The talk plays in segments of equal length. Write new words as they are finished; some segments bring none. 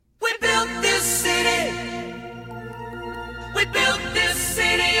We built this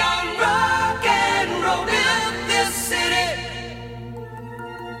city on rock and roll. Built this city.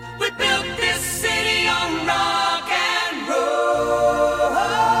 We built this city on rock and roll.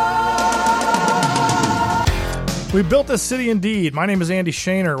 We built this city indeed. My name is Andy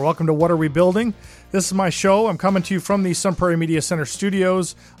Shaner. Welcome to What Are We Building? This is my show. I'm coming to you from the Sun Prairie Media Center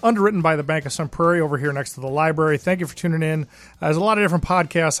studios, underwritten by the Bank of Sun Prairie over here next to the library. Thank you for tuning in. There's a lot of different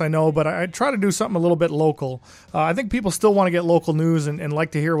podcasts, I know, but I try to do something a little bit local. I think people still want to get local news and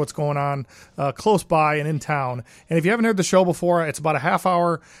like to hear what's going on close by and in town. And if you haven't heard the show before, it's about a half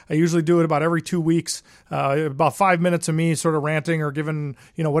hour. I usually do it about every 2 weeks, about 5 minutes of me sort of ranting or giving,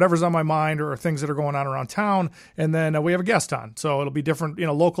 whatever's on my mind or things that are going on around town. And then we have a guest on. So it'll be different,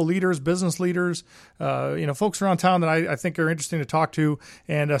 local leaders, business leaders, folks around town that I think are interesting to talk to.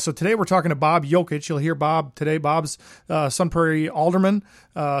 And so today we're talking to Bob Jokic. You'll hear Bob today. Bob's Sun Prairie alderman,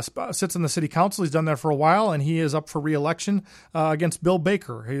 sits in the city council. He's done that for a while, and he is up for re-election against Bill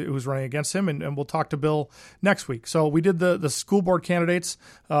Baker, who's running against him. And we'll talk to Bill next week. So we did the school board candidates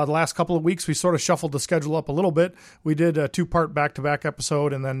the last couple of weeks. We sort of shuffled the schedule up a little bit. We did a 2-part back-to-back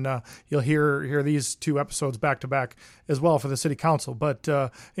episode, and then you'll hear these 2 episodes back-to-back as well for the city council. But,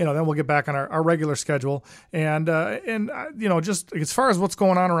 then we'll get back on our regular schedule. And just as far as what's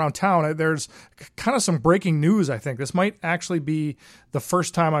going on around town, there's kind of some breaking news, I think. This might actually be the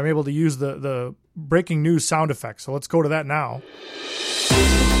first time I'm able to use the breaking news sound effect. So let's go to that now.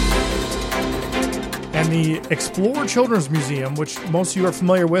 And the Explore Children's Museum, which most of you are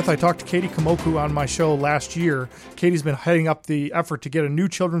familiar with, I talked to Katie Kamoku on my show last year. Katie's been heading up the effort to get a new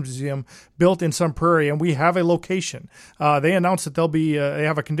children's museum built in Sun Prairie, and we have a location. They announced that they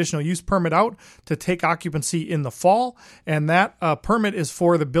have a conditional use permit out to take occupancy in the fall, and that permit is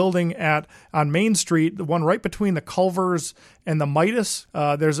for the building on Main Street, the one right between the Culvers and the Midas.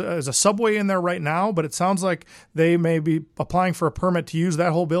 There's a subway in there right now, but it sounds like they may be applying for a permit to use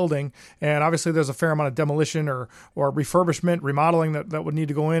that whole building. And obviously there's a fair amount of demolition or refurbishment, remodeling that would need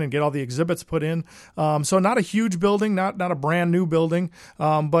to go in and get all the exhibits put in. So not a huge building, not a brand new building,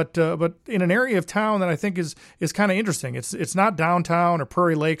 but in an area of town that I think is kind of interesting. It's not downtown or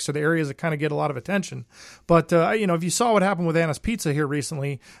Prairie Lakes or the areas that kind of get a lot of attention. But, if you saw what happened with Anna's Pizza here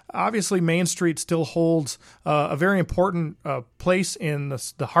recently, obviously Main Street still holds a very important place in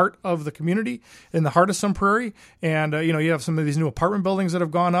the heart of the community, in the heart of Sun Prairie. And, you have some of these new apartment buildings that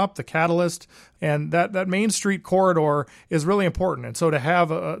have gone up, the Catalyst, and that Main Street corridor is really important. And so to have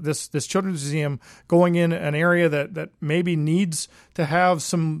this children's museum going in an area that maybe needs to have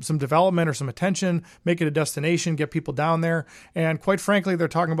some development or some attention, make it a destination, get people down there. And quite frankly, they're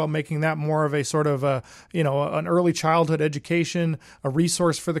talking about making that more of a sort of an early childhood education, a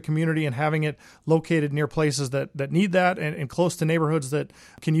resource for the community, and having it located near places that need that and close to neighborhoods that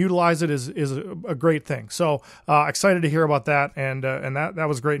can utilize it is a great thing. So excited to hear about that. And that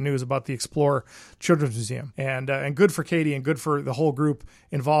was great news about the Explore Children's Museum, and good for Katie and good for the whole group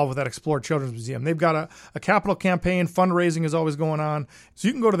involved with that Explore Children's Museum. They've got a capital campaign. Fundraising is always going on. So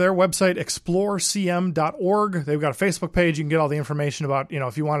you can go to their website, explorecm.org. They've got a Facebook page. You can get all the information about,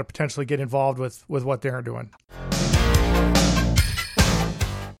 if you want to potentially get involved with what they're doing.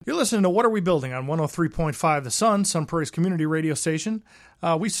 You're listening to What Are We Building on 103.5 The Sun Prairie's community radio station.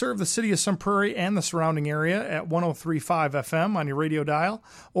 We serve the city of Sun Prairie and the surrounding area at 103.5 FM on your radio dial,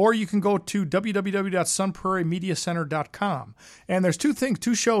 or you can go to www.sunprairiemediacenter.com. And there's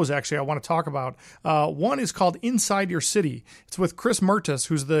two shows actually I want to talk about. One is called Inside Your City. It's with Chris Mertis,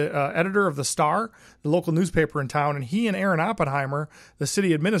 who's the editor of The Star, the local newspaper in town, and he and Aaron Oppenheimer, the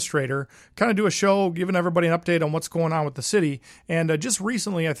city administrator, kind of do a show giving everybody an update on what's going on with the city. And just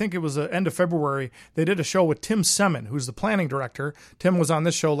recently, I think it was the end of February, they did a show with Tim Semin, who's the planning director. Tim was on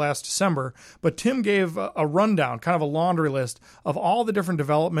this show last December, but Tim gave a rundown, kind of a laundry list of all the different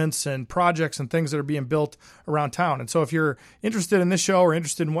developments and projects and things that are being built around town. And so if you're interested in this show or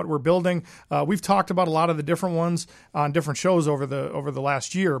interested in what we're building, we've talked about a lot of the different ones on different shows over the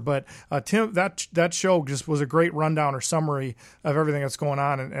last year. But Tim, that show just was a great rundown or summary of everything that's going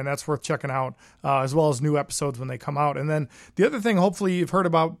on, and that's worth checking out, as well as new episodes when they come out. And then the other thing, hopefully you've heard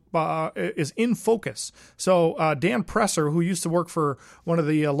about, is In Focus. So Dan Presser, who used to work for one of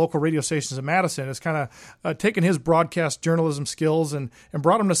the local radio stations in Madison, has kind of taken his broadcast journalism skills and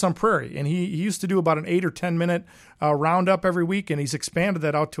brought them to Sun Prairie. And he used to do about an 8 or 10 minute roundup every week, and he's expanded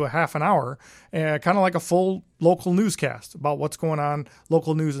that out to a half an hour, kind of like a full local newscast about what's going on,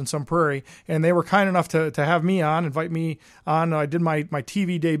 local news in Sun Prairie. And they were kind enough to have me on, invite me on. I did my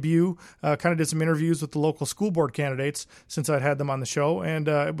TV debut, kind of did some interviews with the local school board candidates since I'd had them on the show. And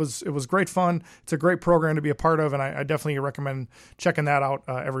it was great fun. It's a great program to be a part of, and I definitely recommend checking that that out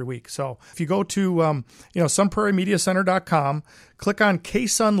every week. So if you go to sunprairiemediacenter.com, click on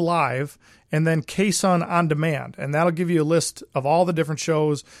KSUN Live, and then KSUN On Demand. And that'll give you a list of all the different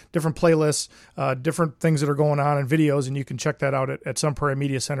shows, different playlists, different things that are going on in videos, and you can check that out at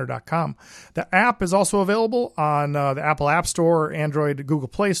sunprairiemediacenter.com. The app is also available on the Apple App Store, Android, Google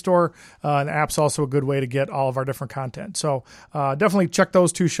Play Store, and the app's also a good way to get all of our different content. So definitely check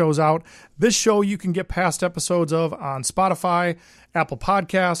those two shows out. This show you can get past episodes of on Spotify, Apple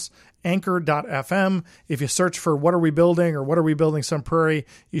Podcasts, Anchor.fm. If you search for What Are We Building or What Are We Building Sun Prairie,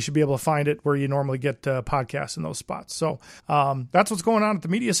 you should be able to find it where you normally get podcasts in those spots. So that's what's going on at the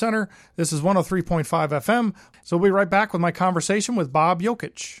Media Center. This is 103.5 FM. So we'll be right back with my conversation with Bob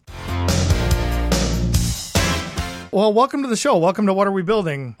Jokic. Well, welcome to the show. Welcome to What Are We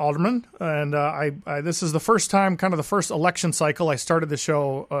Building, Alderman. And I this is the first time, kind of the first election cycle. I started the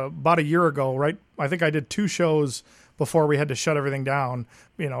show about a year ago, right? I think I did 2 shows before we had to shut everything down.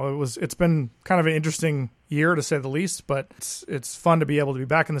 It's been kind of an interesting year to say the least, but it's fun to be able to be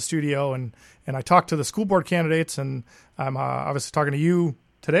back in the studio. And I talked to the school board candidates, and I'm obviously talking to you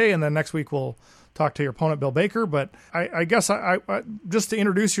today, and then next week we'll talk to your opponent, Bill Baker. But I guess I just to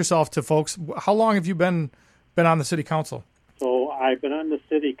introduce yourself to folks, how long have you been on the city council? So I've been on the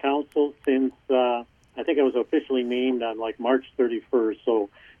city council since I think I was officially named on like March 31st.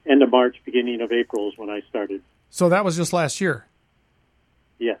 So end of March, beginning of April is when I started. So that was just last year?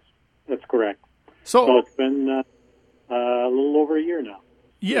 Yes, that's correct. So it's been a little over a year now.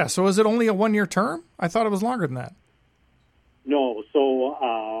 Yeah, so is it only a 1-year term? I thought it was longer than that. No,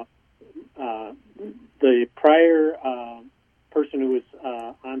 so the prior person who was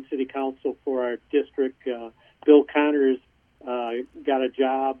on city council for our district, Bill Connors, got a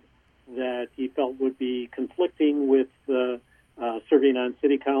job that he felt would be conflicting with serving on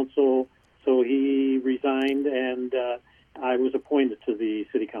city council. So he resigned, and I was appointed to the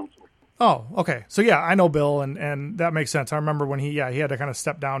city council. Oh, okay. So yeah, I know Bill, and that makes sense. I remember when he had to kind of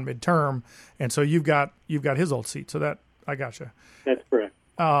step down midterm, and so you've got his old seat. So that I gotcha. That's correct.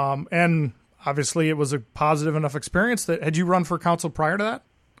 And obviously, it was a positive enough experience. That had you run for council prior to that?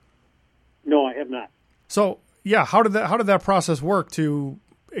 No, I have not. So yeah, how did that process work?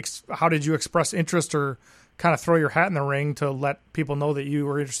 How did you express interest or kind of throw your hat in the ring to let people know that you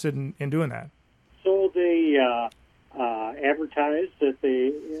were interested in doing that? So they advertised that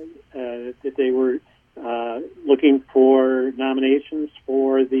they were looking for nominations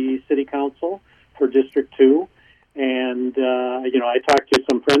for the city council for District 2. And, I talked to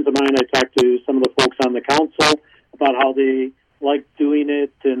some friends of mine. I talked to some of the folks on the council about how they liked doing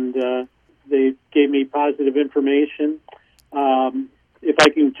it, and they gave me positive information. If I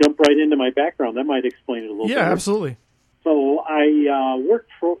can jump right into my background, that might explain it a little bit. Yeah, absolutely. So I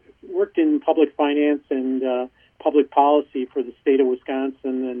worked in public finance and public policy for the state of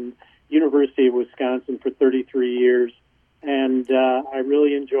Wisconsin and University of Wisconsin for 33 years. And I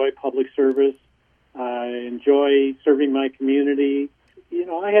really enjoy public service. I enjoy serving my community.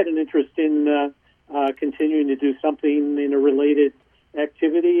 I had an interest in continuing to do something in a related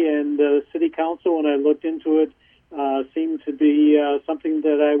activity, and city council, when I looked into it, seemed to be something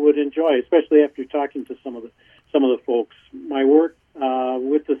that I would enjoy, especially after talking to some of the folks. My work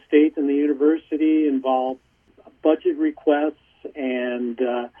with the state and the university involved budget requests and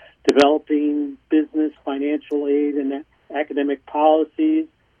developing business, financial aid, and academic policies.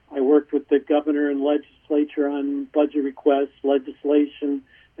 I worked with the governor and legislature on budget requests, legislation,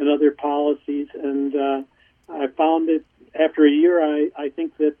 and other policies. And I found that after a year, I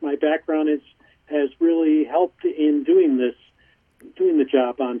think that my background has really helped in doing the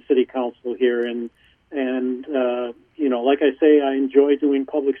job on city council here. And like I say, I enjoy doing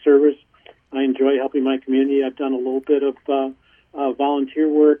public service. I enjoy helping my community. I've done a little bit of volunteer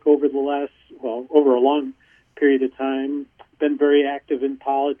work over a long period of time. Been very active in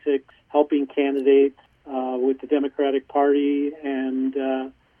politics, helping candidates with the Democratic Party, and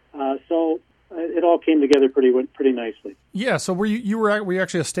so it all came together pretty nicely. Yeah. So were you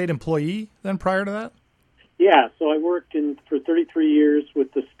actually a state employee then prior to that? Yeah. So I worked for 33 years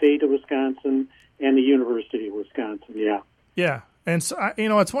with the state of Wisconsin and the University of Wisconsin. Yeah. Yeah. And so,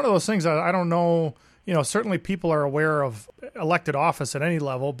 it's one of those things that I don't know. Certainly people are aware of elected office at any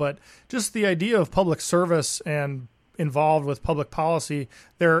level, but just the idea of public service and involved with public policy.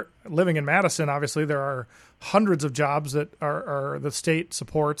 They're living in Madison. Obviously, there are hundreds of jobs that are the state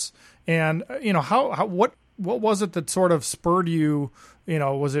supports. And what was it that sort of spurred you?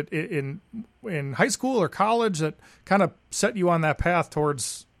 Was it in high school or college that kind of set you on that path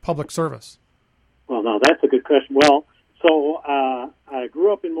towards public service? Well, no, that's a good question. Well, so I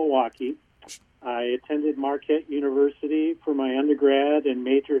grew up in Milwaukee, I attended Marquette University for my undergrad and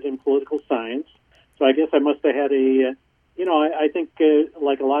majored in political science. So I guess I must have had I think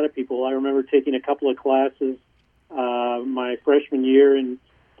like a lot of people, I remember taking a couple of classes my freshman year in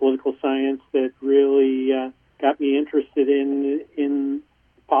political science that really got me interested in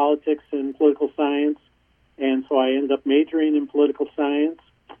politics and political science. And so I ended up majoring in political science.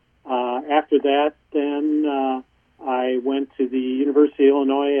 After that, then I went to the University of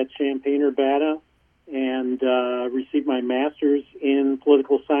Illinois at Champaign-Urbana and received my master's in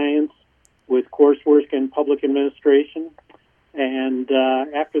political science with coursework in public administration. And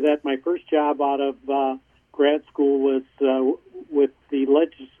after that, my first job out of grad school was with the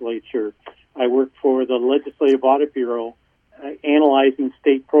legislature. I worked for the Legislative Audit Bureau, analyzing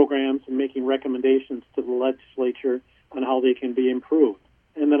state programs and making recommendations to the legislature on how they can be improved.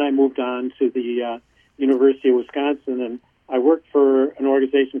 And then I moved on to the University of Wisconsin, and I worked for an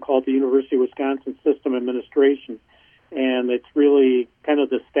organization called the University of Wisconsin System Administration. And it's really kind of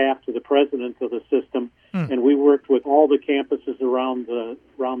the staff to the president of the system. And we worked with all the campuses around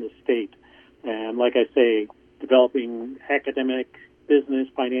the state. And like I say, developing academic, business,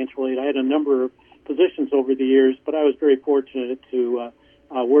 financial aid. I had a number of positions over the years, but I was very fortunate to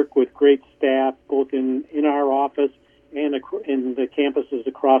work with great staff, both in our office and in the campuses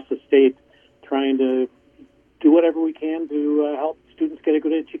across the state, trying to do whatever we can to help students get a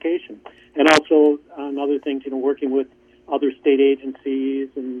good education. And also on other things, working with other state agencies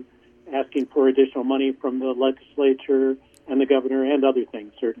and asking for additional money from the legislature and the governor and other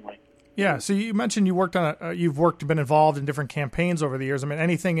things, certainly. Yeah, so you mentioned been involved in different campaigns over the years. I mean,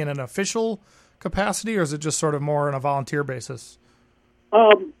 anything in an official capacity, or is it just sort of more on a volunteer basis?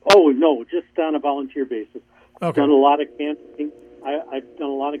 No, just on a volunteer basis. Okay. I've done a lot of canvassing. I've done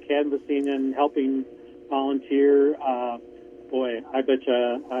a lot of canvassing and helping volunteer. I bet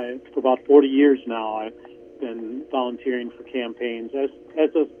you for about 40 years now I've been volunteering for campaigns, as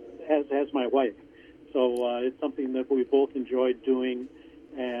has my wife. So it's something that we both enjoyed doing,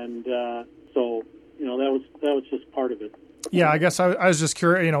 and so that was just part of it. Yeah, I guess I was just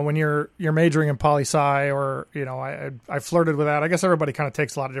curious. When you're majoring in poli-sci, or I flirted with that. I guess everybody kind of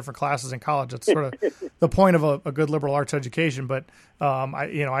takes a lot of different classes in college. It's sort of the point of a good liberal arts education. But I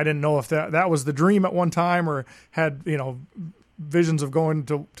didn't know if that was the dream at one time, or had visions of going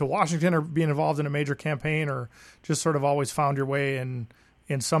to Washington or being involved in a major campaign, or just sort of always found your way in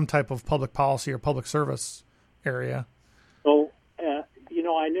some type of public policy or public service area. So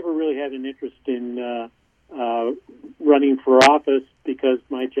I never really had an interest in running for office, because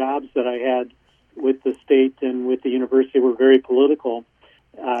my jobs that I had with the state and with the university were very political.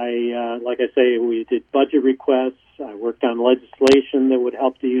 Like I say, we did budget requests. I worked on legislation that would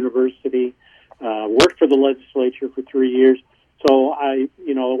help the university. Worked for the legislature for 3 years. So it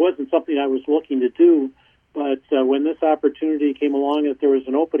wasn't something I was looking to do. But when this opportunity came along, that there was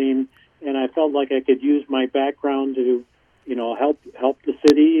an opening, and I felt like I could use my background to, help the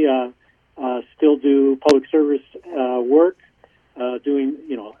city. Still do public service work, doing,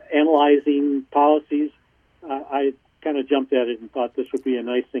 analyzing policies. I kind of jumped at it and thought this would be a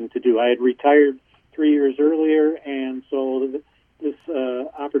nice thing to do. I had retired 3 years earlier, and so this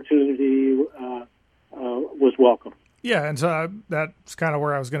opportunity was welcome. Yeah, and so that's kind of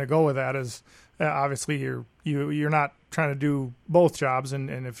where I was going to go with that. Is obviously you're not trying to do both jobs,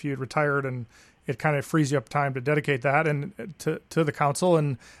 and if you had retired, and it kind of frees you up time to dedicate that and to the council.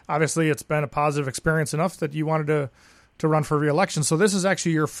 And obviously it's been a positive experience enough that you wanted to run for re-election. So this is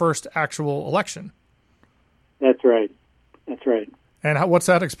actually your first actual election. That's right. And what's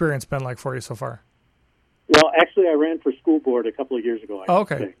that experience been like for you so far? Well, actually, I ran for school board a couple of years ago.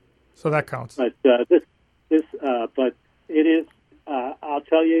 Okay. So that counts. But but it is, I'll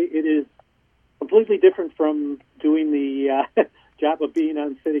tell you, it is completely different from doing the job of being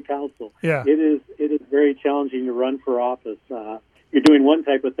on city council. Yeah. It is very challenging to run for office. You're doing one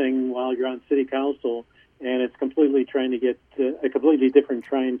type of thing while you're on city council, and it's completely trying to get a completely different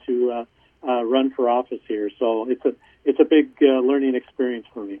trying to run for office here. So it's a big learning experience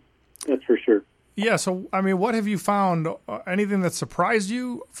for me. That's for sure. Yeah. So, I mean, what have you found? Anything that surprised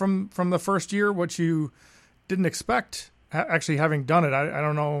you from the first year? What you didn't expect, actually having done it? I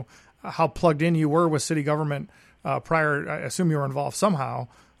don't know how plugged in you were with city government prior. I assume you were involved somehow,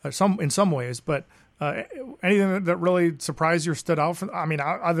 in some ways. But anything that really surprised you or stood out?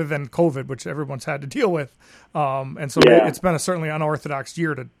 Other than COVID, which everyone's had to deal with, and so it's been a certainly unorthodox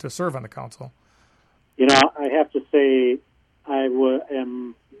year to serve on the council. I have to say, I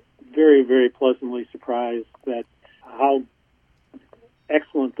am very, very pleasantly surprised that how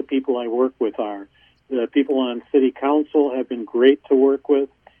excellent the people I work with are. The people on city council have been great to work with,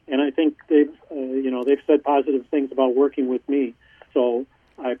 and I think they've said positive things about working with me. So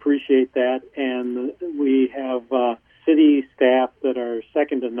I appreciate that, and we have city staff that are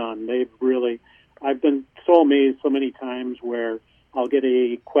second to none. I've been so amazed so many times where I'll get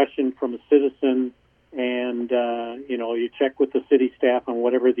a question from a citizen, and you check with the city staff on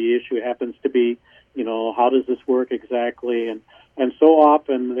whatever the issue happens to be. How does this work exactly? And so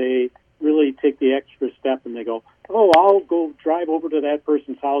often they really take the extra step and they go, oh, I'll go drive over to that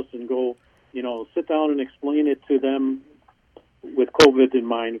person's house and go, sit down and explain it to them, with COVID in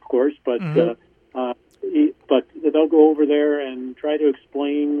mind, of course, but but they'll go over there and try to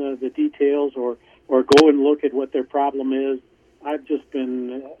explain the details or go and look at what their problem is. I've just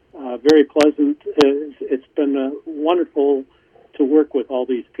been very pleasant. It's been wonderful to work with all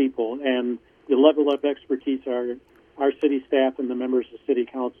these people, and the level of expertise our city staff and the members of city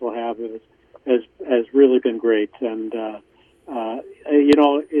council have has really been great. And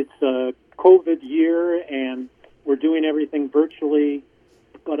it's a COVID year, and we're doing everything virtually,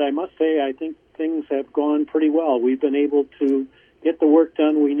 but I must say I think things have gone pretty well. We've been able to get the work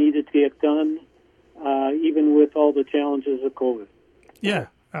done we needed to get done, even with all the challenges of COVID. Yeah,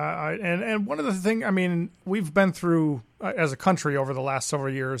 and one of the things, we've been through, as a country over the last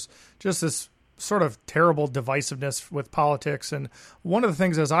several years, just this sort of terrible divisiveness with politics. And one of the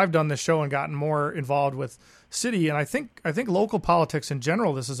things, as I've done this show and gotten more involved with city, and I think local politics in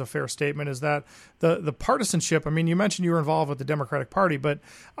general, this is a fair statement, is that the partisanship, you mentioned you were involved with the Democratic Party, but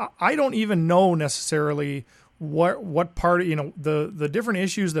I don't even know necessarily what party, the different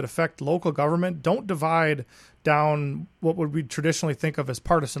issues that affect local government don't divide down what would we traditionally think of as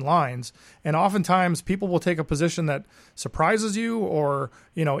partisan lines. And oftentimes people will take a position that surprises you, or,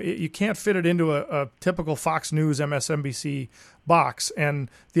 you can't fit it into a typical Fox News, MSNBC box. And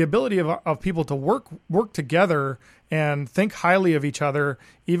the ability of people to work together and think highly of each other,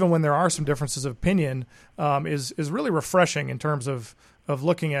 even when there are some differences of opinion, is really refreshing in terms of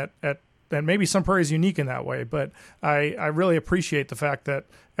looking at and maybe Sun Prairie is unique in that way, but I really appreciate the fact that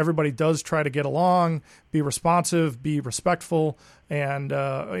everybody does try to get along, be responsive, be respectful, and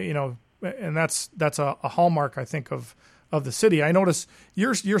and that's a hallmark, I think, of the city. I notice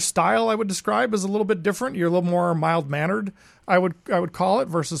your style I would describe as a little bit different. You're a little more mild-mannered, I would call it,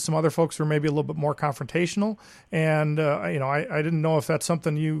 versus some other folks who are maybe a little bit more confrontational. And I didn't know if that's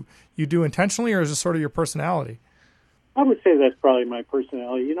something you do intentionally, or is it sort of your personality? I would say that's probably my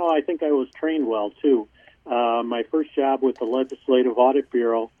personality. I think I was trained well, too. My first job with the Legislative Audit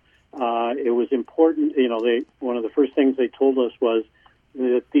Bureau, it was important. One of the first things they told us was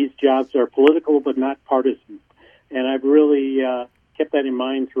that these jobs are political but not partisan. And I've really kept that in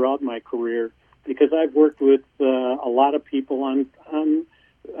mind throughout my career, because I've worked with a lot of people on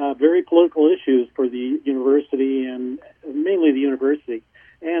very political issues for the university, and mainly the university.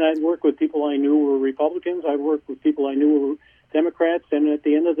 And I'd work with people I knew were Republicans. I'd work with people I knew were Democrats. And at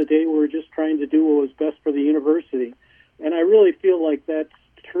the end of the day, we were just trying to do what was best for the university. And I really feel like that's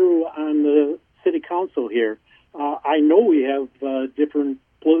true on the city council here. I know we have different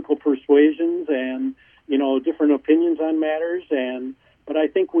political persuasions and, different opinions on matters. But I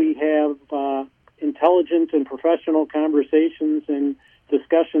think we have intelligent and professional conversations and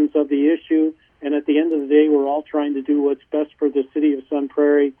discussions of the issue. And at the end of the day, we're all trying to do what's best for the city of Sun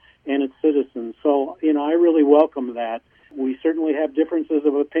Prairie and its citizens. So, I really welcome that. We certainly have differences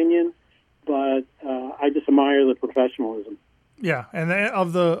of opinion, but I just admire the professionalism. Yeah, and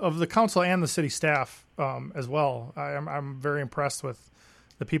of the council and the city staff as well. I'm very impressed with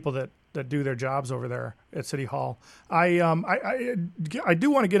the people that do their jobs over there at City Hall. I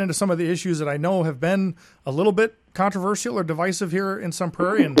do want to get into some of the issues that I know have been a little bit controversial or divisive here in Sun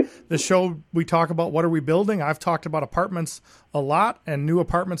Prairie. And this show, we talk about what are we building. I've talked about apartments a lot and new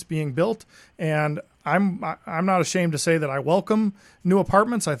apartments being built. And I'm not ashamed to say that I welcome new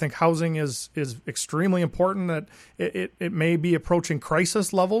apartments. I think housing is extremely important, that it may be approaching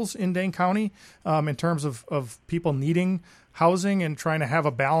crisis levels in Dane County in terms of people needing housing and trying to have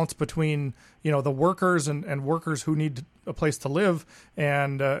a balance between, the workers and workers who need a place to live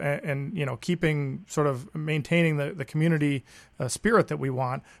and keeping sort of maintaining the community spirit that we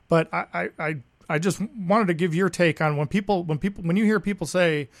want. But I just wanted to give your take on when you hear people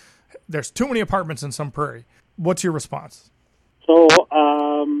say there's too many apartments in Sun Prairie, what's your response? So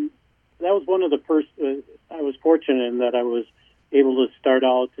that was one of the first. I was fortunate in that I was able to start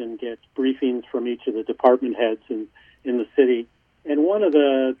out and get briefings from each of the department heads in the city. And one of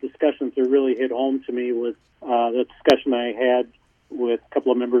the discussions that really hit home to me was the discussion I had with a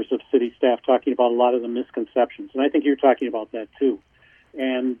couple of members of city staff talking about a lot of the misconceptions. And I think you're talking about that too.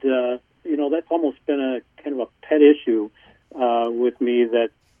 And, that's almost been a kind of a pet issue with me,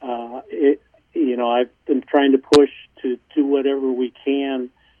 that I've been trying to push to do whatever we can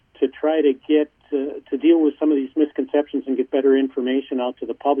to try to get to deal with some of these misconceptions and get better information out to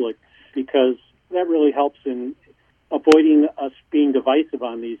the public, because that really helps in avoiding us being divisive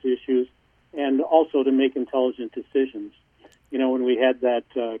on these issues and also to make intelligent decisions. When we had that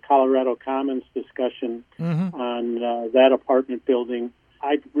Colorado Commons discussion on that apartment building,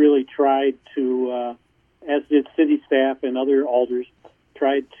 I really tried to, as did city staff and other alders,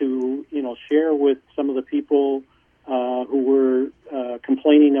 tried to, share with some of the people who were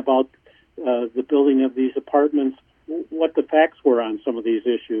complaining about the building of these apartments what the facts were on some of these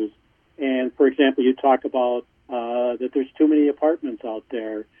issues. And, for example, you talk about that there's too many apartments out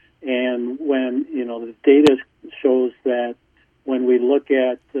there. And when, the data shows that when we look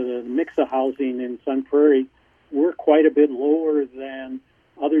at the mix of housing in Sun Prairie, we're quite a bit lower than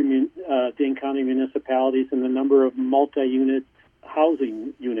other Dane County municipalities in the number of multi-unit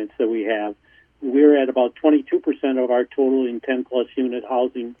housing units that we have. We're at about 22% of our total in 10-plus unit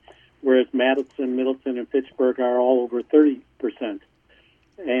housing, whereas Madison, Middleton, and Fitchburg are all over 30%.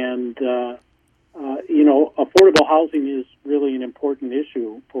 And, affordable housing is really an important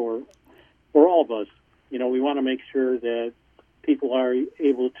issue for all of us. We want to make sure that people are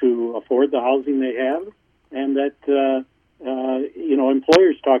able to afford the housing they have, and that,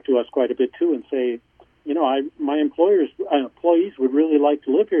 employers talk to us quite a bit, too, and say, my employees would really like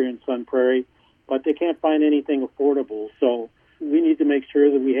to live here in Sun Prairie, but they can't find anything affordable. So we need to make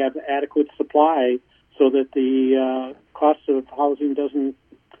sure that we have adequate supply so that the cost of housing doesn't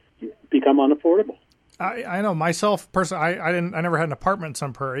become unaffordable. I know myself personally. I never had an apartment in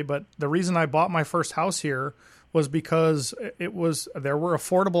Sun Prairie, but the reason I bought my first house here was because there were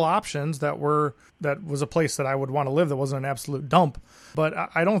affordable options that was a place that I would want to live. That wasn't an absolute dump. But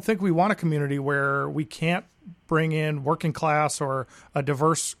I don't think we want a community where we can't bring in working class or a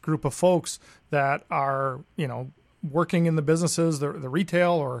diverse group of folks that are, working in the businesses, the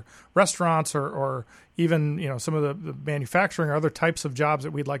retail or restaurants or even, some of the manufacturing or other types of jobs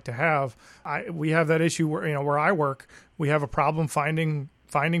that we'd like to have. We have that issue where I work. We have a problem finding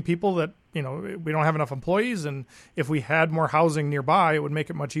people that, we don't have enough employees, and if we had more housing nearby, it would make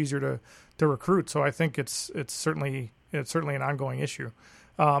it much easier to recruit. So I think it's certainly an ongoing issue.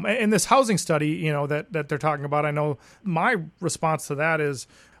 And this housing study, that they're talking about, I know my response to that is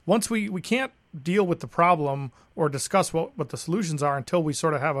once we can't deal with the problem or discuss what the solutions are until we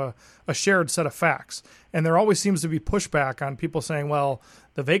sort of have a shared set of facts. And there always seems to be pushback on people saying, well,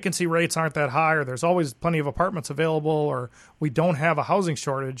 the vacancy rates aren't that high, or there's always plenty of apartments available, or we don't have a housing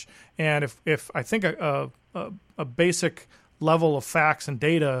shortage. And if I think a basic level of facts and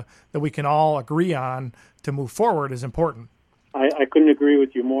data that we can all agree on to move forward is important. I couldn't agree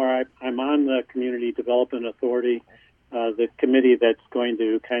with you more. I'm on the Community Development Authority, the committee that's going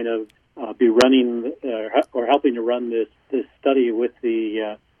to kind of be running or helping to run this study with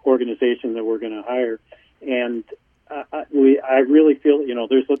the organization that we're going to hire. And I really feel,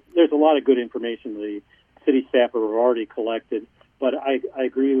 there's a lot of good information the city staff have already collected, but I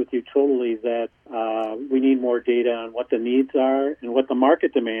agree with you totally that we need more data on what the needs are and what the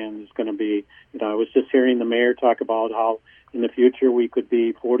market demand is going to be. I was just hearing the mayor talk about how in the future we could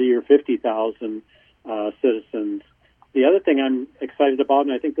be 40 or 50,000 citizens. The other thing I'm excited about,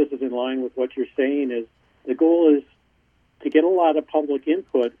 and I think this is in line with what you're saying, is the goal is to get a lot of public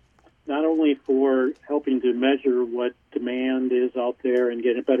input, not only for helping to measure what demand is out there and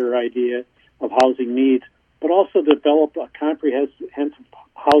get a better idea of housing needs, but also develop a comprehensive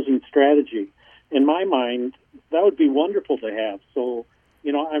housing strategy. In my mind, that would be wonderful to have. So,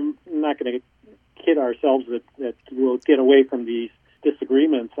 I'm not going to kid ourselves that we'll get away from these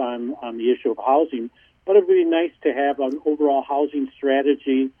disagreements on the issue of housing, but it would be nice to have an overall housing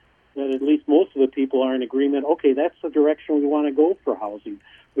strategy that at least most of the people are in agreement. Okay, that's the direction we want to go for housing.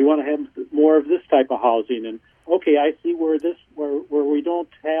 We want to have more of this type of housing, and okay, I see where we don't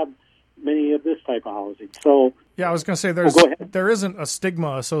have many of this type of housing. So yeah, I was going to say there isn't a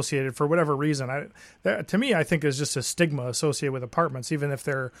stigma associated for whatever reason. To me, I think there's just a stigma associated with apartments, even if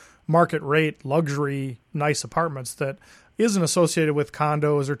they're market rate, luxury, nice apartments that isn't associated with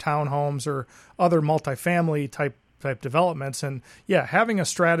condos or townhomes or other multifamily type developments. And yeah, having a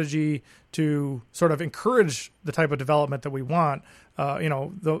strategy to sort of encourage the type of development that we want.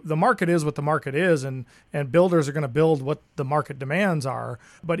 The market is what the market is, and builders are going to build what the market demands are.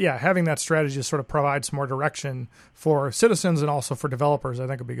 But yeah, having that strategy to sort of provide some more direction for citizens and also for developers, I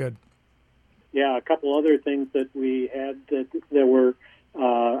think would be good. Yeah, a couple other things that we had that were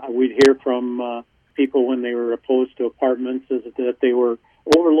we'd hear from people when they were opposed to apartments is that they were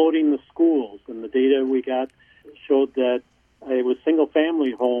overloading the schools, and the data we got showed that it was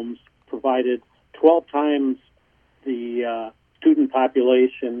single-family homes provided 12 times the student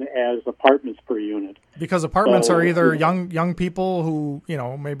population as apartments per unit. Because apartments are either young people who,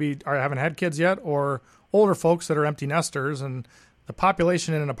 maybe haven't had kids yet, or older folks that are empty nesters, and the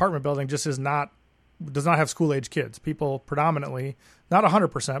population in an apartment building just does not have school-age kids. People predominantly, not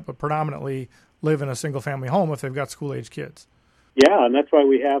 100%, but predominantly live in a single-family home if they've got school-age kids. Yeah, and that's why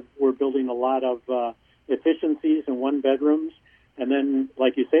we're building a lot of efficiencies and one-bedrooms. And then,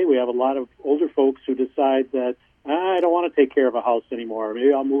 like you say, we have a lot of older folks who decide that, I don't want to take care of a house anymore.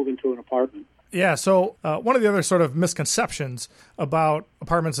 Maybe I'll move into an apartment. Yeah, so one of the other sort of misconceptions about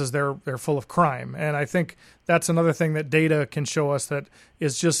apartments is they're full of crime. And I think that's another thing that data can show us that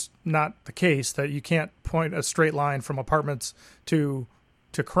is just not the case, that you can't point a straight line from apartments to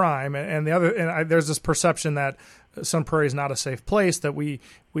crime. And there's this perception that Sun Prairie is not a safe place, that we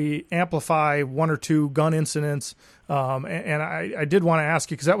amplify one or two gun incidents. And I did want to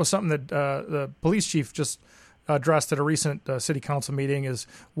ask you, because that was something that the police chief just addressed at a recent city council meeting, is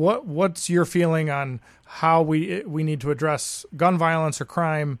what's your feeling on how we need to address gun violence or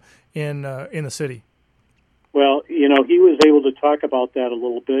crime in the city? Well, he was able to talk about that a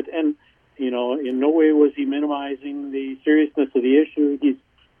little bit, and in no way was he minimizing the seriousness of the issue.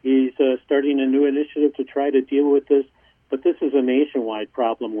 He's starting a new initiative to try to deal with this, but this is a nationwide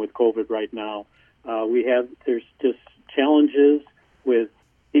problem with COVID right now. There's just challenges with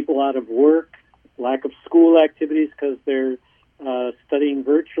people out of work, lack of school activities because they're studying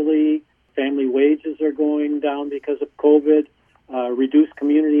virtually, family wages are going down because of COVID, reduced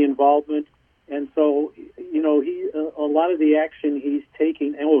community involvement. And so, a lot of the action he's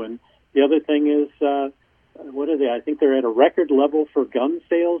taking, and the other thing is, what are they? I think they're at a record level for gun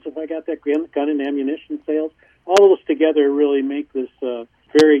sales, if I got that, gun and ammunition sales. All of those together really make this a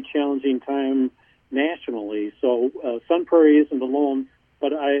very challenging time nationally. So Sun Prairie isn't alone.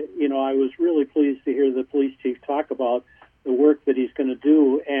 But I was really pleased to hear the police chief talk about the work that he's going to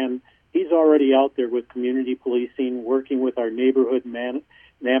do, and he's already out there with community policing, working with our neighborhood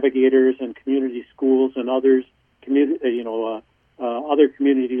navigators and community schools and others, other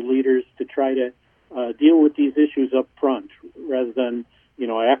community leaders to try to deal with these issues up front, rather than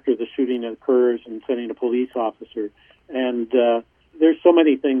after the shooting occurs and sending a police officer. And there's so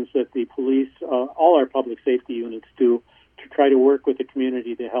many things that the police, all our public safety units do, to try to work with the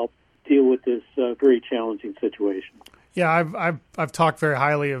community to help deal with this very challenging situation. Yeah, I've talked very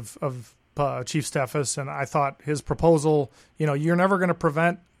highly of Chief Steffes, and I thought his proposal, you're never going to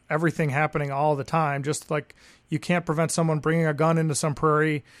prevent everything happening all the time. Just like you can't prevent someone bringing a gun into Sun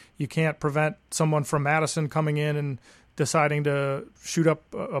Prairie, you can't prevent someone from Madison coming in and deciding to shoot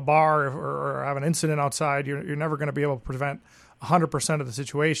up a bar or have an incident outside. You're never going to be able to prevent 100% of the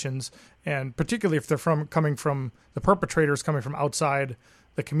situations, and particularly if they're coming from the perpetrators coming from outside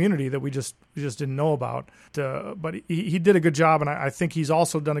the community that we just didn't know about. But he did a good job, and I think he's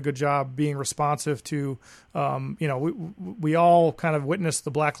also done a good job being responsive to, we all kind of witnessed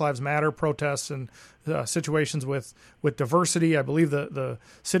the Black Lives Matter protests and situations with diversity. I believe the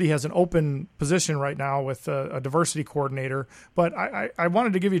city has an open position right now with a diversity coordinator. But I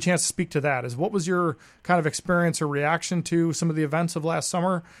wanted to give you a chance to speak to that. What was your kind of experience or reaction to some of the events of last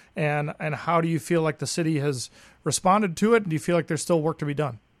summer, and how do you feel like the city has responded to it? Do you feel like there's still work to be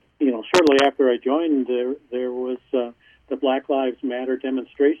done? Shortly after I joined, there was the Black Lives Matter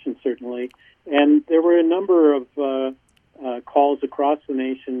demonstration, certainly, and there were a number of calls across the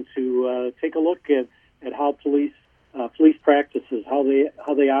nation to take a look at how police practices, how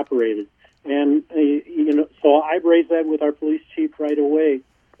they operated, and so I raised that with our police chief right away,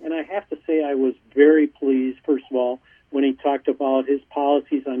 and I have to say I was very pleased. First of all, when he talked about his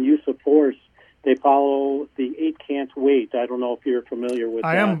policies on use of force. They follow the 8 can't wait. I don't know if you're familiar with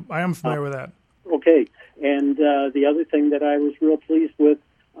that. I am familiar with that. Okay. And the other thing that I was real pleased with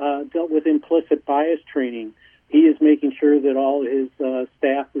dealt with implicit bias training. He is making sure that all his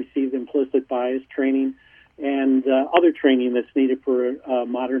staff receive implicit bias training and other training that's needed for a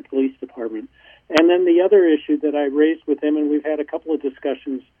modern police department. And then the other issue that I raised with him, and we've had a couple of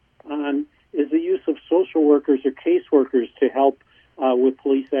discussions on, is the use of social workers or caseworkers to help with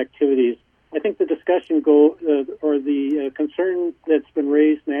police activities. I think the discussion or the concern that's been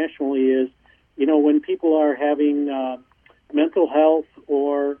raised nationally is, when people are having mental health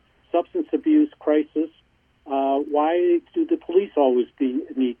or substance abuse crisis, why do the police always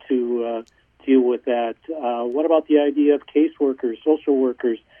need to deal with that? What about the idea of caseworkers, social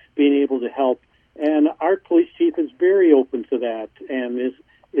workers being able to help? And our police chief is very open to that and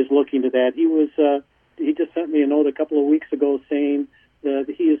is looking to that. He just sent me a note a couple of weeks ago saying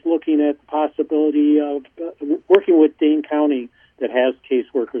he is looking at the possibility of working with Dane County, that has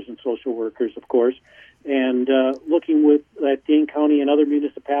caseworkers and social workers, of course, and looking with Dane County and other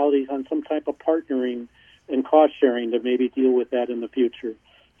municipalities on some type of partnering and cost sharing to maybe deal with that in the future.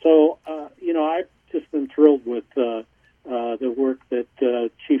 So, I've just been thrilled with the work that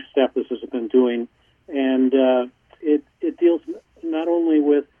Chief Steffes has been doing, and it deals not only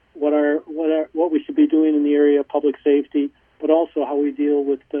with what we should be doing in the area of public safety, but also how we deal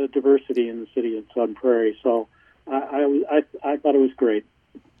with diversity in the city of Sun Prairie. So I thought it was great.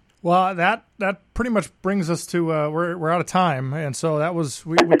 Well, that pretty much brings us to we're out of time, and so that was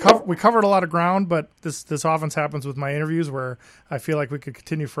we covered a lot of ground, but this often happens with my interviews where I feel like we could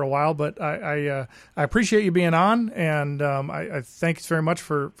continue for a while. But I appreciate you being on, and I thank you very much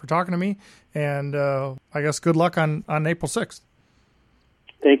for talking to me, and I guess good luck on April 6th.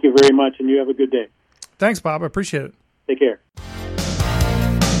 Thank you very much, and you have a good day. Thanks, Bob. I appreciate it. Take care.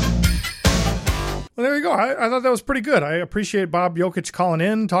 Well, there you go. I thought that was pretty good. I appreciate Bob Jokic calling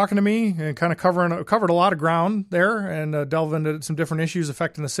in, talking to me, and kind of covered a lot of ground there, and delve into some different issues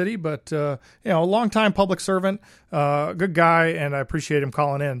affecting the city. But a longtime public servant, good guy, and I appreciate him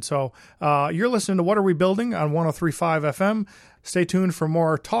calling in. So you're listening to What Are We Building on 103.5 FM. Stay tuned for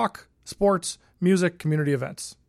more talk, sports, music, community events.